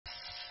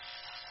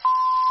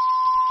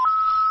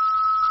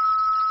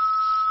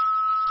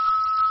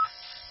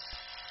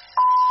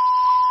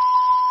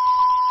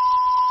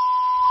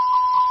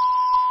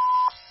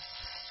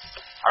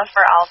north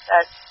for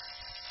Alstead.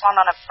 Spawn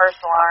on a first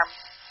alarm.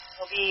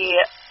 Will be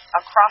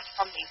across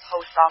from the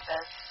post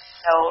office.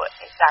 No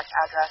exact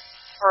address.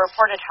 For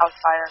reported house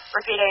fire.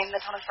 Repeating, the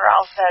tone is for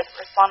Alstead.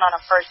 Respond on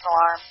a first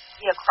alarm.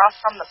 Be across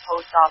from the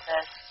post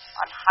office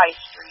on High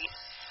Street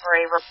for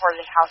a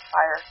reported house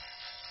fire.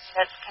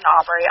 Units can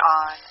operate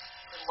on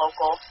the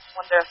local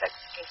 106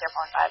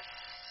 K0.5.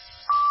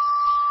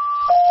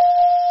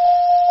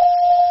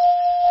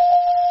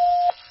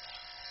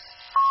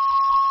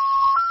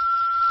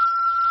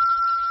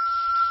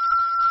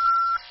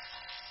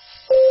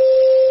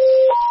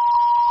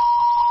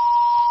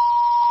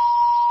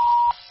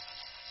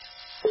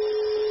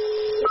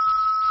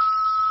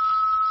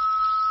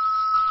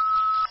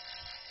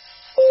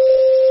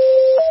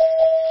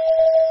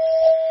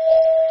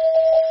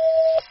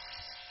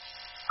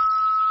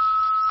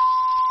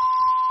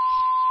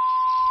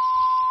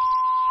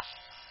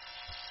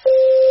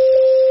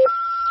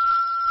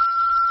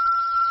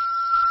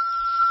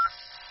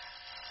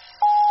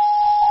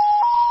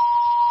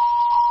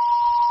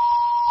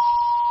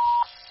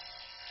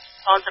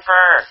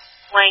 For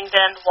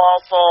Langdon,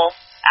 Walpole,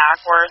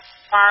 Ackworth,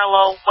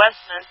 Marlow,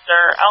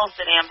 Westminster,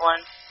 Alstead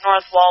Ambulance,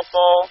 North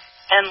Walpole,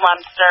 and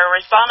Leominster.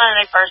 Respond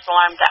on a first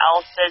alarm to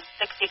Alstead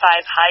 65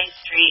 High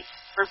Street.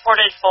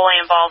 Reported fully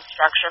involved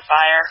structure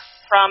fire.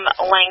 From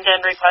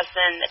Langdon,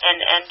 requested an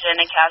engine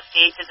and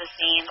cascade to the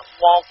scene.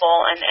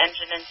 Walpole, an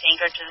engine and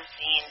tanker to the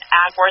scene.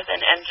 Ackworth,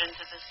 an engine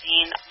to the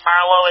scene.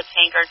 Marlow, a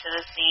tanker to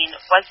the scene.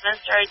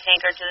 Westminster, a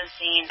tanker to the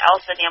scene.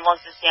 Alstead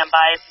Ambulance to stand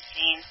by at the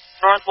scene.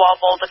 North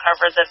Walpole to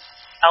cover the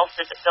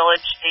Alstead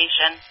Village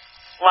Station,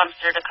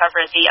 Leominster to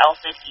cover the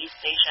Alstead East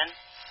Station.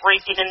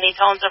 Repeating the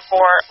tones of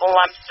for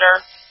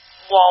Leominster,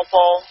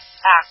 Walpole,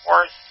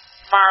 Ackworth,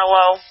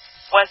 Marlow,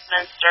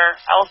 Westminster,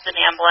 Alstead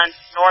Ambulance,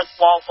 North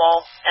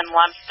Walpole, and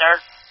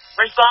Leominster.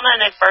 Respond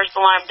on a first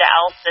alarm to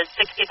Alstead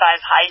 65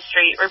 High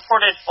Street.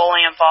 Reported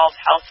fully involved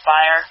house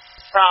fire.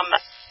 From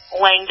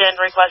Langdon,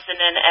 requested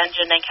an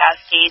engine and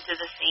cascade to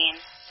the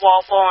scene.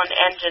 Walpole, an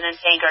engine and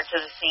tanker to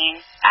the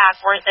scene.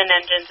 Ackworth, an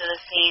engine to the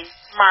scene.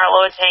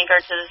 Marlow, a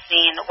tanker to the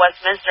scene.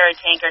 Westminster, a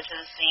tanker to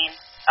the scene.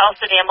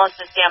 Alstead Ambulance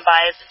to stand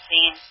by at the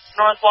scene.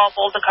 North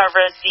Walpole to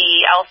cover the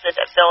Alstead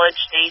Village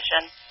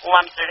Station.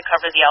 Leominster to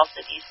cover the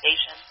Alstead East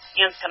Station.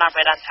 Units can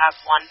operate on TAC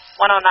 1,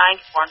 109,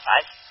 4 and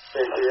 5.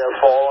 ACF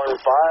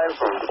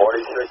 415 from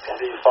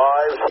 46C5.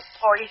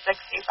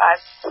 46C5.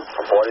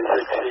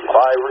 46C5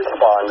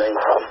 responding.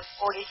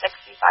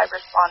 4065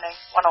 responding.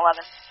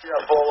 111.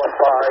 ACF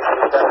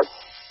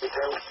 415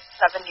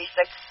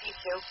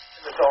 76C2.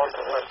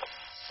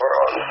 We're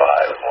on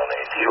 5,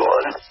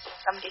 1AC1.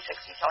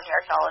 76C tone here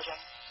acknowledging.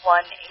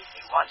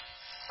 1AC1.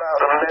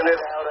 About a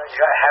minute out, I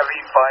got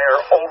heavy fire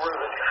over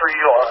the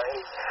tree line.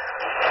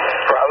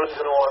 Probably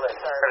going to want to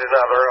start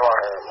another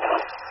alarm.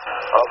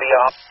 I'll be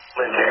off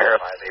the chair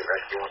by the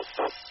rescue.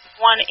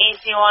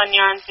 1AC1,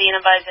 you're on scene,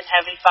 advising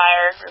heavy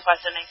fire.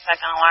 Requesting a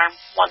second alarm.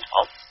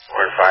 112.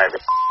 We're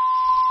 5.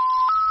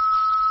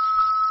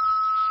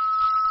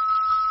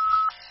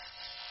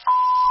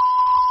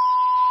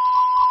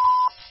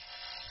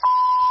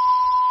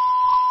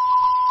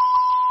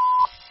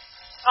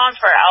 Calling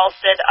for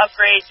Alstead,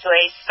 upgrade to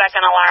a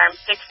second alarm,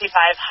 65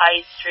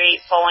 High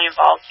Street, fully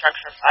involved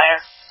structure fire.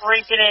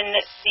 Repeating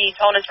the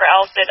tone is for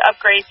Alstead,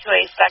 upgrade to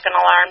a second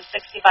alarm,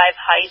 65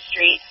 High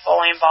Street,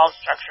 fully involved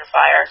structure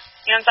fire.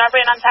 Units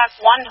operating on TAC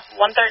 1,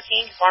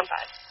 113, 4 and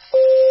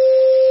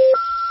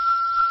 5.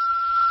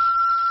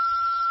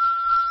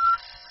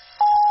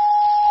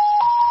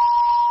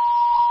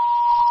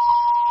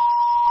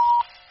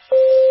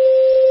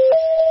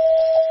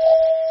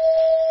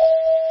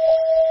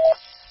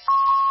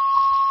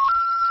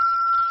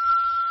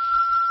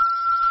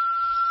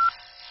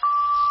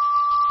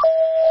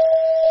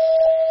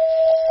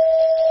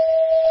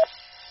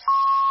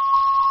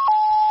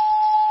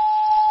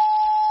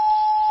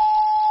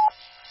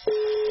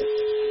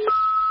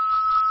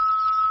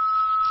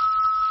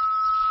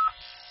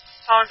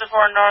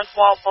 For North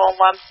Walpole,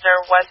 Leominster,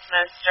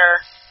 Westminster,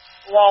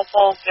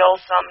 Walpole,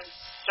 Gilsum,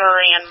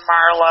 Surrey, and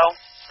Marlow.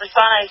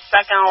 Respond a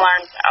second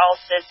alarm to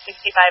Alstead,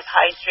 65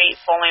 High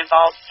Street, fully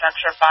involved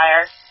structure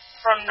fire.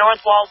 From North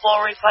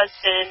Walpole,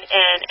 requested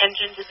an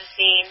engine to the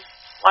scene.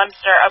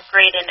 Leominster,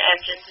 upgrade an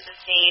engine to the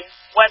scene.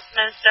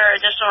 Westminster,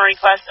 additional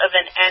request of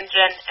an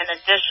engine and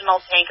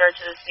additional tanker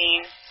to the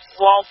scene.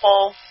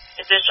 Walpole,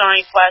 additional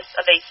request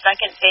of a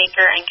second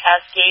tanker and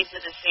cascade to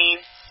the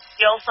scene.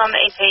 Gilsum,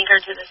 a tanker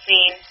to the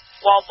scene.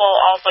 Walpole,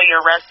 also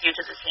your rescue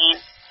to the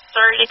scene.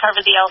 Surrey to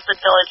cover the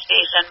Alstead Village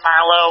Station.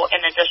 Marlow,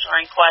 an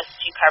additional request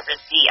to cover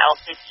the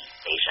Alstead East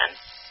Station.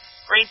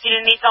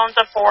 Repeating the tones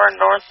of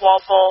 4, North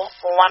Walpole,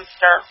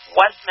 Leominster,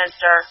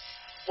 Westminster,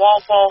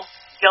 Walpole,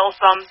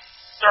 Gilsum,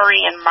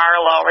 Surrey, and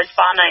Marlow.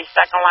 Respond on a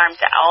second alarm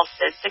to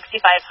Alstead,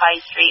 65 High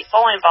Street,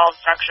 fully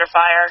involved structure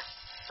fire.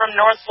 From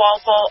North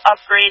Walpole,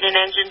 upgrade an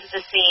engine to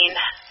the scene.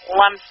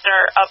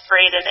 Leominster,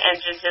 upgrade an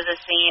engine to the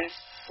scene.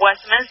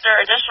 Westminster,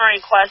 additional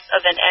request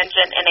of an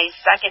engine and a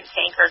second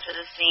tanker to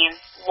the scene.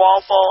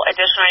 Walpole,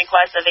 additional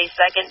request of a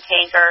second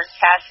tanker,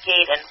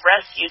 cascade, and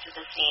rescue to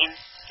the scene.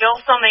 You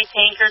also may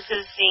tanker to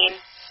the scene.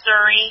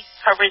 Surrey,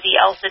 cover the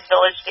Alstead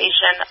Village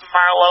Station.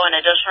 Marlow, an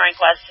additional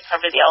request to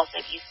cover the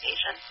Alstead East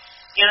Station.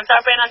 Units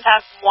operating on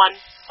task 1,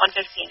 115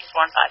 to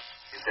 4 and 5.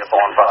 CCF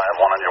 4 and 5,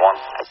 1 engine 1.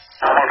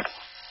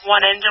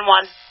 1 engine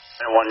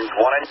 1. And one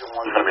engine 1's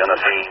going to be on the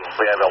scene.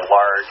 We have a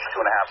large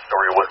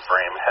 2.5-story wood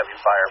frame, heavy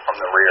fire from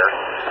the rear.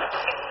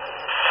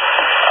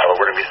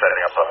 We're going to be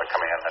setting up a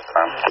command at the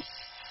time. 1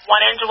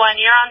 engine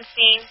 1, you're on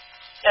scene.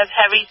 You have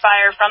heavy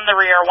fire from the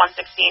rear,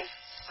 116.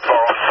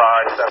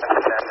 405, 17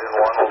 engine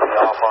 1 will be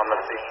off on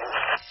the scene.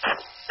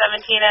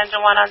 17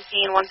 engine 1 on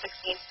scene,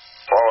 116.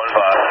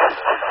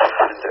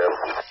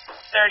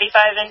 415,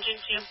 35 engine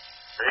 2.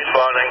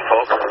 Responding,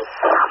 full crew.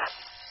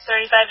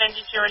 35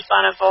 engine 2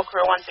 responding, full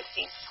crew,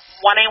 116.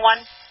 1A1,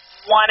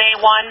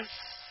 1A1,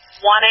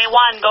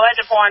 1A1, go ahead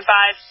to 4 and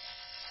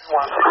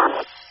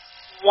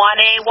 5.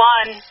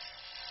 1A1.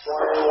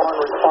 1A1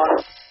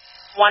 responding.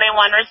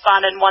 1A1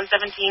 responded,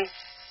 117.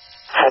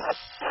 4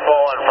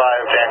 and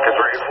 5, tanker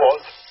 3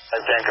 floats.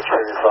 Tanker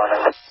 3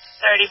 responding.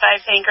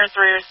 35 tanker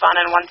 3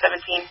 responded,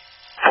 117.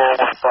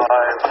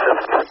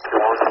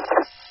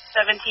 415,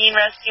 17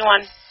 rescue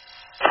 1.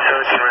 17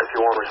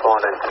 rescue 1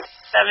 responding.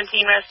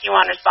 17 rescue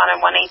 1 responded,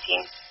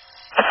 118.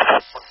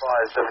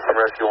 17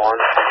 rescue 1.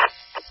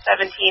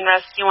 17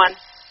 rescue 1.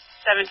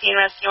 17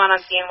 rescue 1 on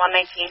scene,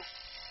 119.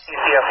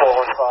 CCF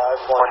 415,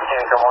 1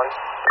 tanker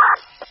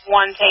 1.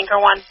 1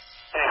 tanker 1.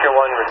 Tanker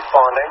 1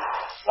 responding.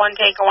 1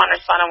 tanker 1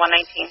 responded,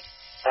 119.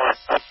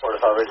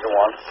 45 engine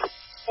 1.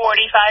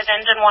 45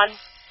 engine 1.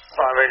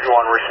 5 engine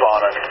 1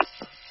 responding.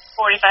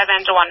 45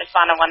 engine 1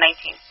 responded,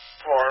 119.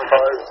 4 and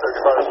 5,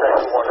 35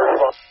 tanker 1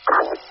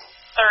 responding.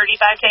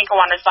 35 tanker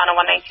 1 responded,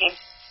 119.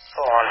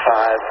 4 and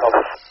 5,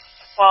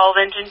 12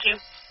 engine 2.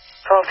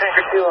 12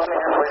 tanker 2 on the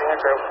air, waiting a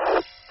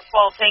crew.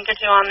 12 tanker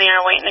 2 on the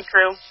air, waiting a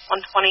crew,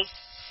 120.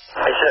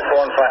 I said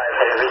 4 and 5,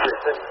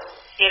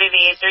 KDV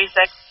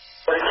 836.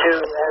 42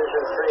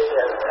 engine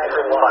 3 and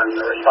tanker 1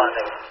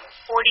 responding.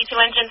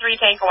 42 engine 3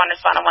 tanker 1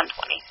 responded, 120.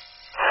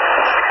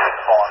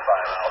 4 and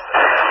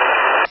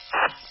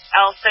 5,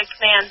 Alstead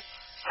command.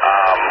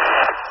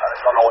 I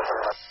don't know what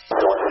they're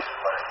doing, but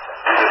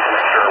just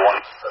make sure one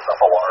sets up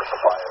a water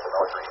supply at the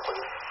Millet Green,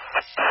 please.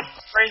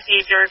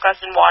 Received your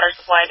requested water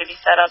supply to be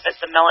set up at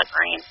the Millet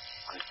Green,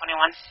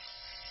 121.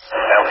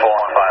 And 4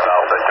 and 5,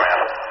 Alstead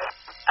command.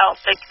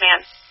 Alstead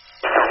command.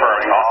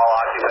 Confirming all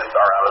occupants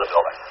are out of the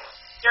building.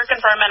 You're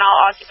confirming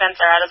all occupants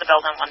are out of the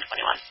building, 121.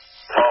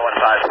 4 and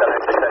 5, 76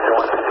 engine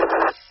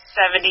 1.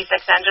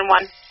 76 engine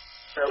 1.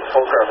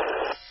 Full crew.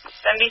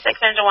 76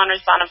 engine 1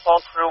 responding, full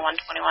crew,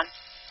 121.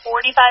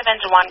 45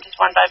 engine 1, kiss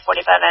 15,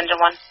 45 engine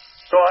 1.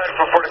 Go ahead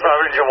for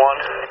 45 engine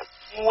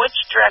 1. Which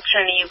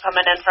direction are you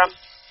coming in from?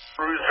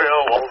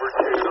 Bruceville over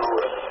to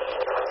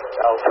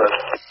Alstead.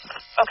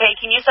 Okay,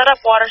 can you set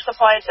up water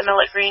supply at the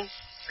Millet Green?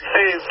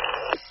 Received.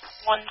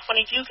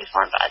 122, kiss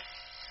 15. 4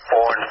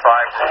 and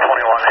 5,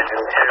 21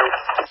 engine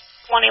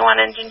 2. 21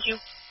 engine 2.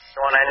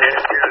 21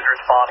 engine 2 is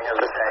responding as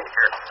a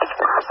tanker.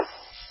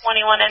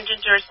 21 engine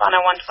 2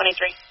 responding,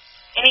 123.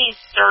 Any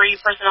Surrey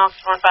personnel,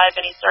 kiss 15,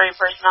 any Surrey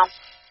personnel?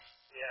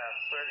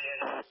 Yeah, 30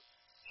 engine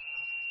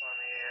on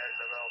the air,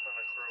 developing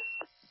the crew.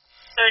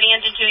 30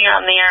 engine 2, you're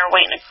on the air,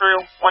 waiting a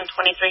crew,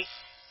 123.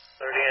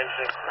 30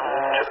 engine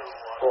 2,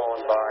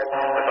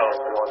 415,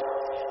 developing 1.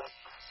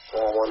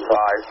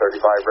 415,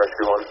 35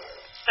 rescue 1.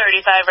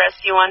 35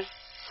 rescue 1.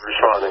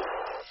 Responding.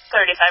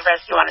 35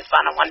 rescue 1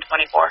 responding,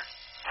 124.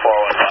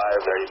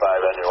 415,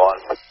 35 engine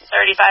 1.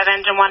 35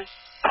 engine 1.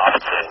 On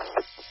scene.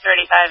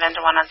 35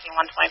 engine 1 on scene,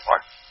 124.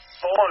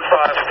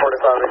 415,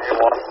 45 engine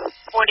 1.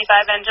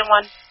 45 engine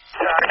 1.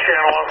 TAC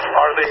channel,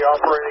 are they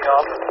operating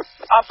up?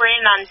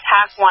 Operating on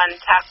TAC 1,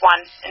 TAC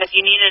 1. And if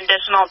you need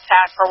additional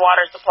TAC for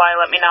water supply,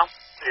 let me know.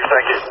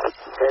 Thank you.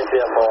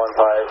 KCF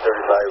 415,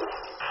 35.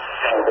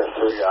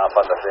 Tanker 3 off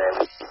on the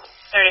scene.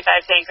 35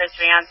 tanker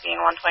 3 on scene,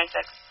 126.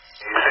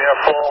 KCF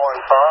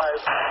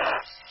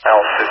 415.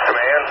 Alstead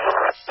command.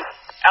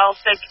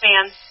 Alstead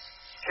command.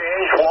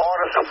 Change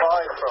water supply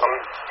from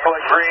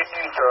Millet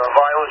Green to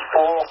Violet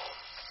Pool.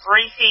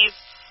 Receive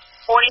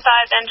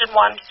 45 engine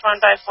 1, kiss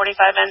 15,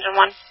 45 engine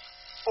 1.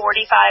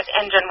 45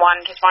 engine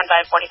 1, kiss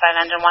 15, 45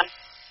 engine 1.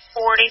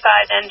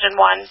 45 engine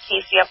 1,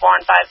 KCF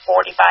 415,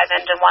 45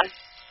 engine 1.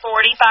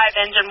 45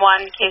 engine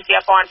 1,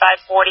 KCF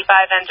 415,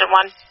 45 engine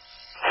 1.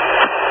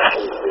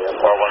 KCF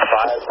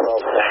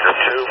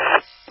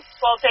 415,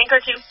 12 tanker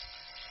 2. 12 tanker 2.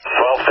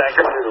 12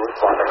 tanker 2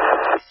 responding.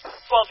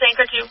 12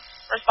 tanker 2,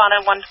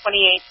 responded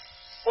 128.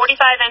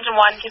 45 engine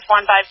 1, kiss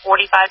 15,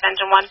 45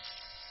 engine 1.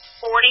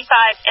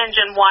 45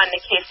 engine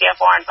 1, KCF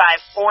 415,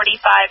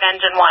 45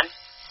 engine 1.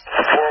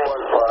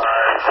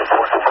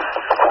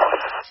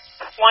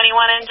 415,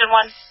 21 engine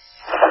 1.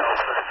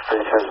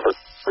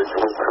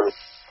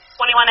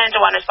 21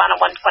 engine 1,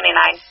 responded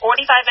 129.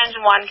 45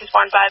 engine 1, kiss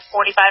 15,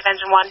 45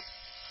 engine 1.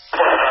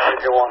 45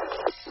 engine 1.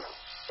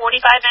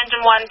 45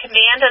 engine 1,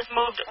 command has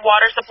moved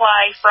water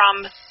supply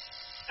from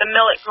the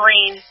Millet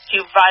Green to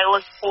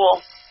Violet's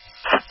Pool.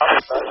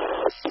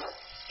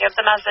 You have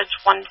the message,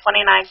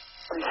 129.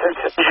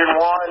 46 engine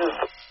 1.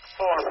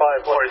 4 and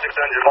 5, 46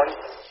 engine 1.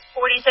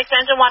 46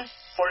 engine 1.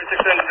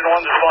 46 engine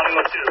 1 responding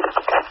with 2.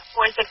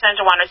 46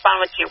 engine 1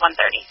 responding with 2,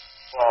 130.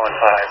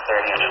 115,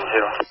 30 engine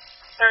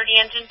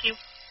 30 engine 2. 2.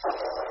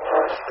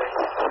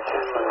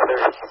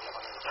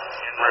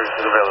 En route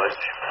to the village.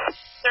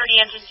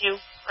 30 engine 2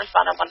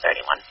 responding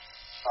 131.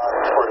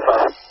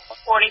 45.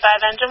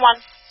 45 engine 1.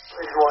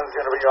 Engine 1's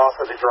going to be off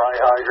of the dry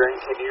hydrant.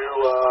 Can you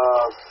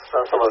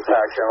send some of the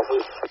tag channel,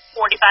 please?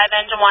 45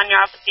 engine 1, you're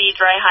off at the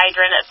dry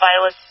hydrant at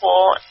Violet's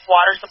Pool.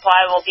 Water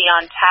supply will be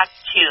on TAC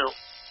 2.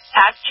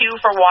 TAC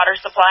 2 for water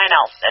supply in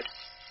Alstead.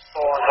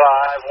 45,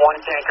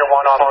 1 tanker,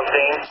 1 on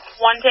scene.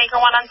 1 tanker,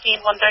 1 on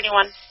scene,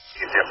 131.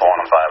 ECF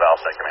 115,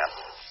 Alstead Command.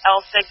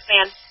 L6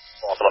 command.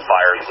 Also, the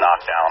fire is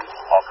knocked down.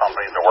 All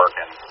companies are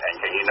working. And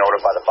can you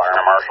notify the fire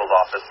marshal's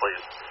office,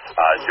 please?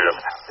 Due to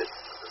this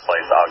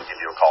place, I'll give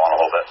you a call in a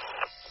little bit.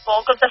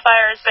 Bulk of the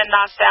fire has been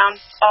knocked down.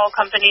 All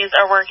companies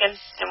are working,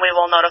 and we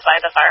will notify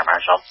the fire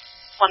marshal.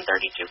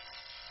 132.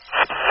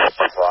 35,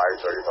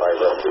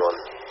 rescue 1.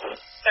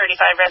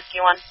 35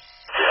 rescue 1.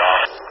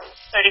 Yeah.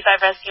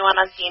 35 rescue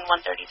 1 on scene,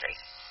 133.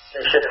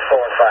 Shit is 4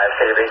 and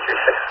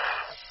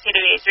 5,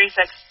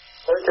 KW836.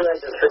 42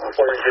 engine 3,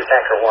 42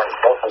 tanker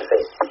 1, both on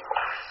scene.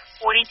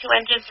 42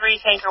 engine 3,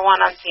 tanker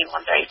 1 on scene,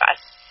 135.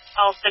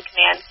 L6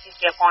 command,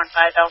 CCF 4 and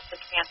 5, L6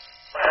 command.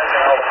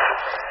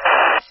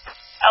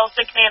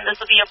 L6 command,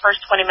 this will be your first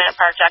 20-minute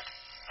power check.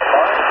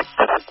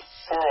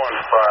 415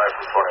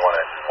 to 21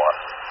 engine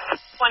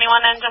 1.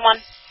 21 engine 1.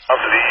 Up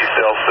to the East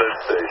Alstead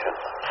station.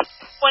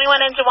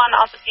 21 engine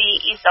 1 off of the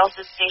East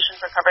Alstead station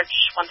for coverage,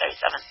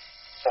 137.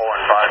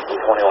 415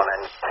 to 21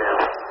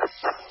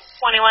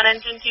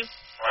 engine 2. 21 engine 2.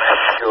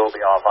 2 will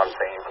be off on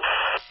scene.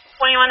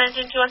 21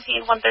 engine 2 on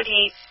scene,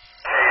 138.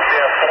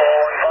 ECF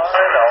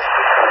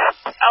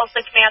 415,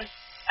 Alstead command.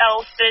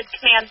 Alstead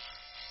command.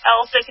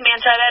 Alstead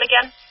command, try that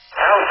again.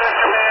 Alstead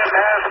Command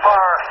has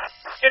power.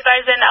 Your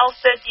guys in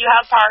Alstead, you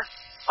have power.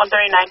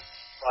 139.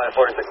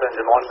 46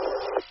 engine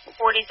 1.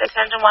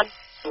 46 engine 1.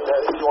 You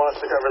want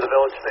us to cover the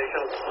village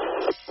station?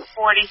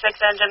 46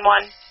 engine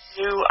 1.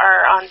 You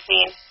are on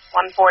scene.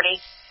 140.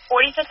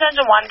 46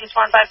 engine 1, gets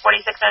 45,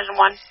 46 engine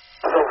 1.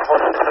 So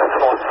 46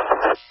 engine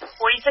 1.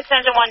 46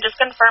 engine 1, just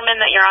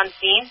confirming that you're on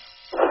scene.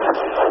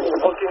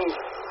 Looking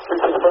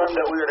to confirm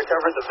that we are to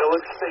cover the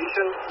village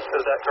station.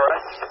 Is that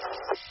correct?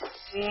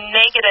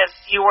 Negative.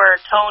 You were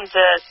toned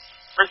to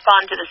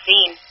respond to the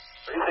scene.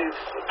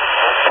 Received.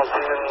 On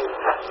scene in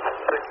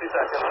 60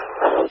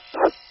 seconds.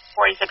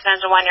 46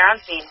 engine 1, you're on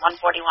scene.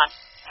 141.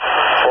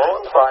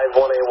 415,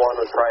 1A1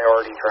 with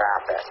priority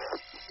traffic.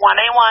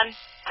 1A1.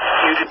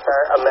 You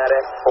declare a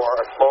medic for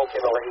a smoke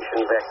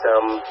inhalation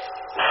victim.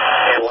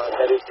 And we're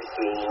headed to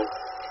scene.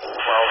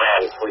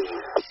 12A,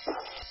 please.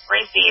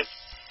 Received.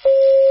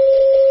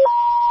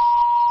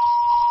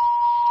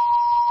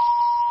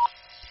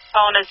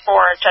 Phone is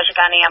for Cheshire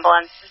County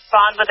Ambulance.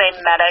 Respond with a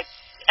medic.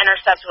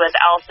 Intercept with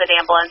Alstead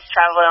Ambulance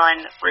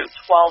traveling Route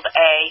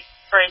 12A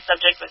for a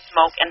subject with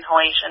smoke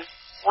inhalation.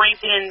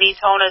 Repeating, the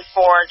tone is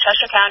for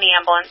Cheshire County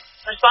Ambulance.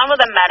 Respond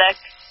with a medic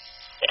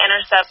to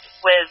intercept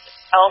with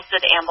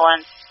Alstead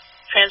Ambulance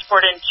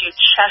transported to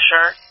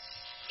Cheshire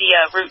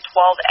via Route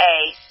 12A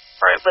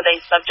with a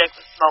subject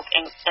with smoke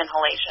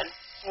inhalation.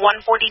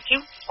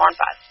 142, 4 and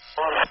 5.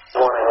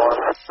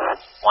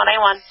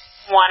 1A1.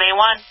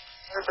 1A1.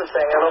 This is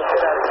Sam. Get out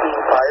of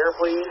scene fire,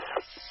 please.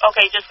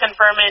 Okay, just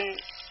confirming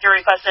you're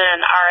requesting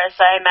an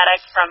RSI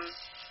medic from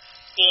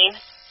scene.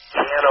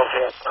 And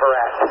okay,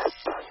 correct.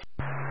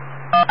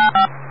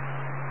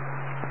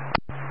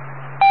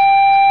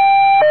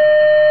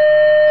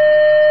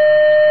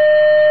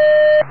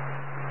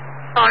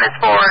 Phone is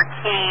for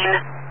Keene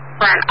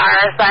for an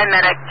RSI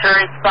medic to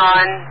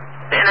respond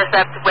to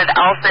intercept with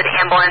Alstead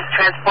Ambulance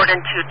transported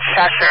to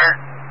Cheshire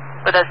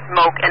with a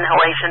smoke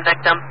inhalation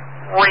victim.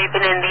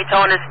 Repeating, the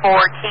tone is for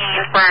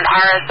Keene for an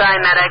RSI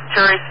medic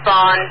to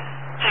respond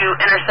to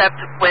intercept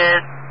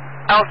with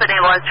Alstead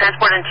Ambulance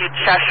transported to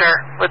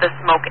Cheshire with a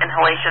smoke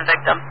inhalation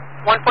victim.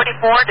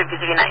 144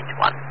 WCV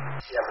 921.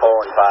 Yeah,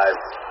 415,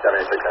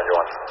 76 engine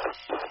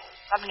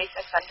 1. 76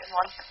 engine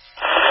 1.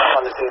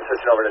 On the scene,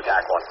 switching over to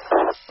TAC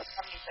 1.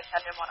 76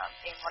 engine 1 on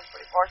scene,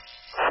 144.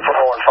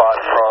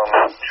 415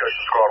 from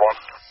Cheshire Squad 1.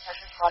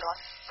 Cheshire Squad 1.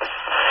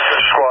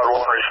 Cheshire Squad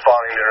 1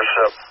 responding to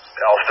intercept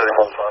Alstead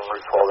Ambulance on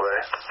Route 12A.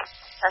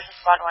 Cheshire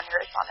Squad 1, you're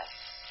responding.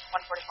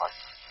 144.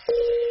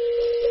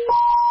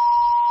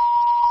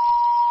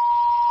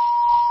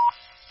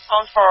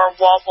 Phones for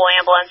Walpole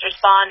Ambulance.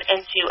 Respond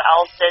into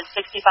Alstead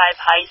 65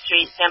 High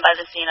Street. Stand by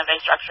the scene of a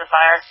structure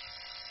fire.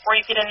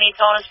 Repeating, the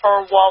tone is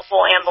for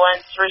Walpole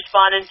Ambulance.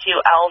 Respond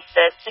into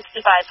Alstead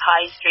 65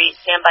 High Street.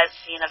 Stand by the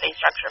scene of a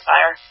structure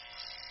fire.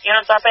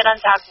 Units are paid on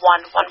TAC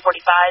 1,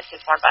 145,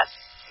 645.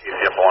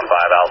 ECF 15,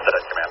 Alstead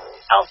Command.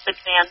 L6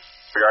 man.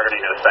 We are going to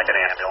need a second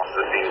ambulance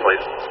to the scene,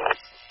 please.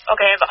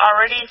 Okay, I've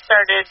already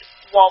started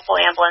Walpole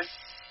Ambulance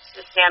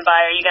to stand by.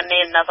 Are you going to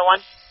need another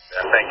one?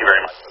 Yeah, thank you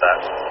very much for that.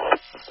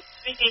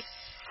 Repeat.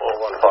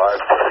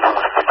 415.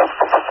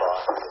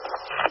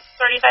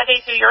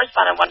 3582, you're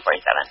responding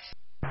 147.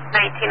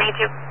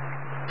 1982,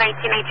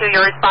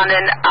 you're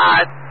responding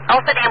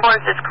Alstead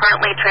ambulance is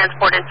currently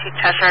transported to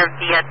Cheshire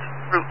via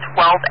Route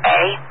 12A.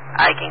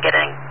 I can get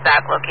an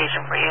exact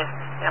location for you.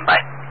 Stand by.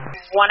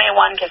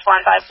 1A1, KISS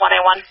 415,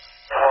 1A1.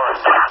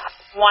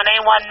 1A1,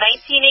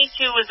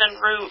 1982 is en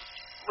route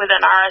with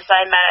an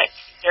RSI medic.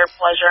 Your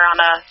pleasure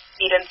on a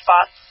meet-in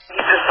spot. We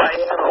need the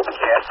cyano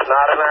kit,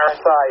 not an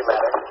RSI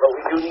medic, but we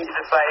do need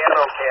the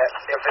cyano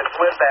kit if it's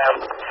with them,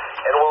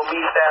 and we'll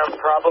meet them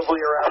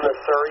probably around the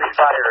Surrey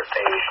fire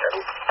station.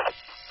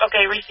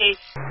 Okay, receive.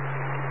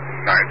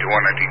 921,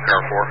 19 car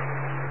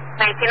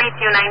 4.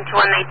 1982,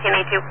 921,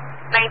 1982.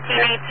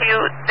 1982,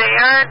 they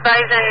are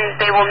advising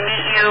they will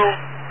meet you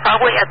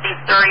probably at the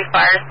Surrey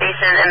fire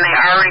station, and they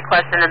are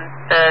requesting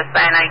the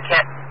cyanide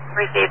kit.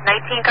 Received.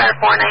 19 car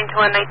 4,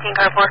 921, 19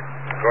 car 4. Go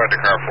ahead to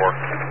car 4.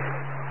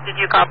 Did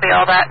you copy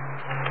all that?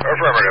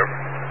 Affirmative.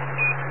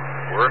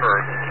 We're en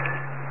route.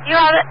 You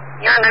have it.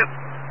 You're en route.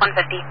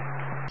 150.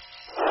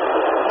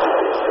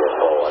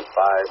 415,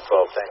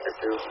 12 Tanker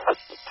 2.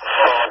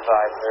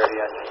 415, 30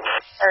 engine.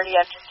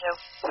 30 engine 2.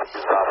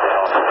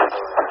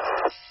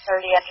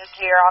 30 engine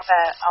 2, you're off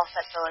at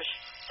Alstead Village.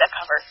 Set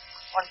cover.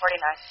 149.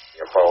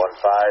 You're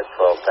 415,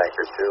 12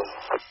 Tanker 2.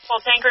 Full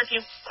Tanker 2.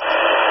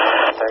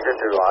 Tanker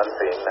 2 on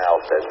scene,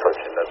 Alstead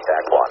pushing to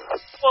TAC 1.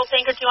 Full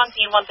Tanker 2 on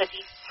scene, 150.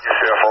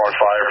 UCF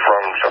 415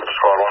 from Cheshire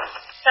Squad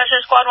 1.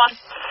 Cheshire Squad 1.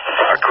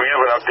 Can we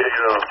have an update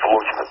of the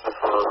location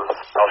for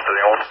Alstead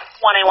ambulance?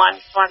 1A1,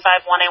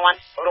 115,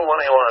 1A1. Go to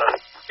 1A1.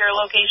 Your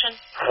location?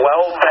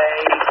 12A,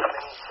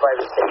 by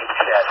the state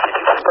shed. Can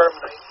you confirm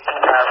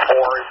 19 car 4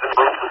 is en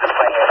route with the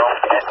cyano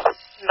kit?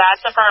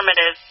 That's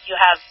affirmative. You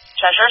have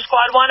Cheshire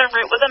Squad 1 en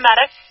route with a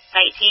medic,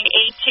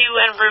 19A2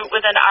 en route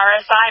with an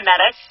RSI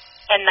medic,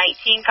 and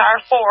 19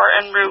 car 4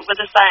 en route with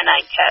a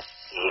cyanide kit.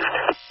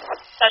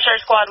 Cheshire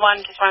Squad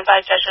 1, KISS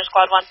 415, Cheshire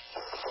Squad 1.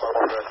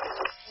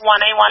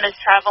 1A1 is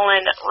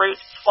traveling Route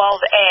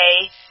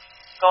 12A,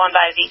 going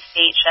by the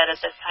state shed at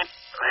this time.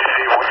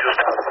 Receive, we just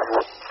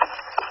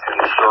in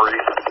Surrey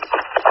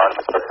on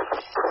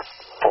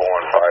 415,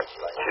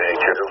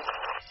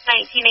 1982.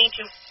 19A2.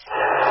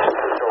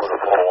 Go to 415,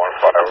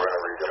 we're going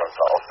to read it on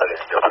Alstead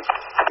ambulance.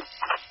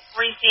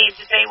 Received.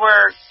 They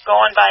were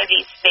going by the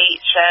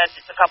state shed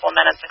just a couple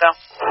minutes ago.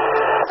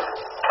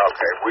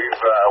 Okay, we've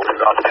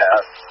gone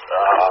past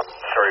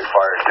Surrey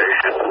Fire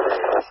Station,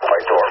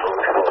 right door move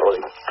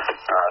shortly,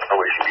 so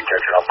we should be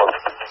catching up on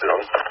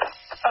soon.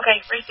 Okay,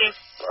 received.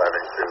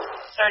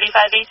 582.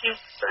 35A2.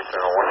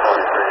 Station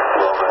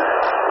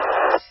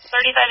 123,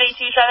 35A2,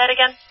 try that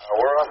again.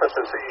 we're up at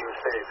the scene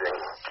staging.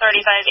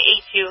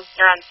 35A2,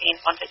 you're on scene,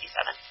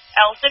 157.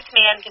 Alstead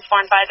Command, KISS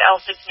 415,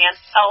 Alstead Command.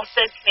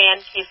 Alstead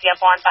Command,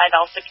 KCF 415,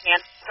 Alstead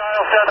Command.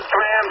 Alstead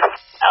Command.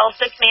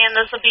 Alstead Command,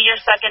 this will be your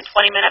second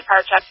 20-minute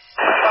par check.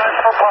 Time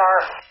for par.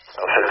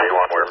 Alstead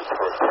A1, we're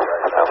supposed to be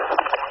right now.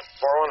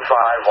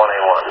 415,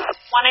 1A1.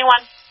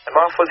 1A1. I'm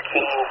off with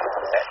King.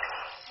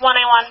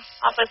 1A1,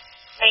 off with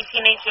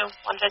 19A2,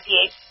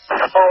 158.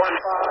 415.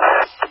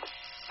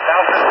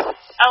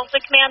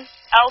 Alstead Command.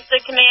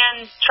 Alstead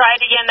Command, try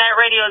it again, that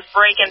radio is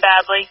breaking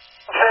badly.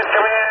 Alstead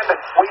Command,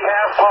 we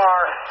have par.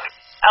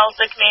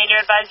 Alstead Command, you're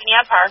advising you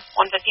have par,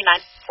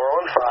 159.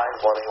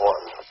 415, 1A1.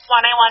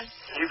 1A1.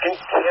 You can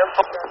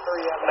cancel that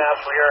 3MF.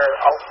 We are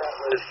Alstead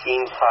with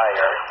King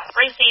Fire.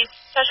 Receive.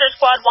 Cheshire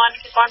Squad 1,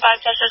 KISS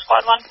 415, Cheshire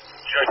Squad 1.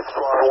 Cheshire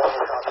Squad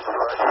 1, copy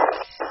for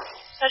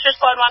Cheshire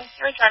Squad 1,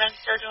 you're returning,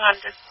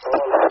 0200.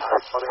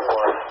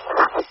 1A1.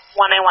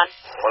 1A1.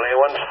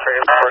 1A1's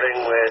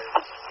transporting with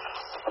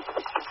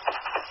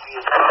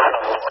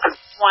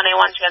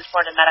 1A1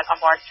 transported medic on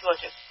board,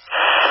 202.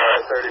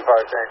 35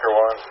 Tanker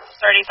 1.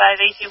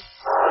 35A2.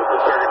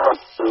 35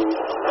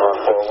 on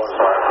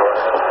 415, go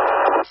ahead.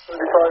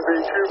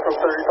 35A2 from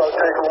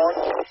 35 Tanker 1.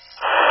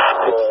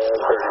 Go ahead,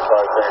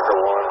 35 Tanker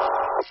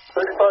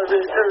 1.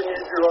 35A2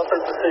 needs you up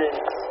at the scene.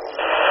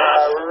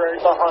 We're right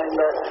behind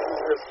us,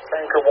 this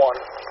Tanker 1.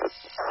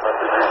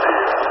 Message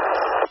received.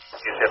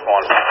 UCF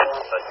 1,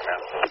 Alstead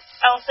Command.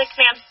 Alstead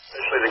Command.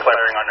 Officially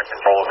declaring under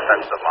control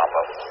extensive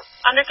mop-up.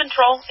 Under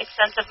control,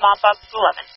 extensive mop-up, 11.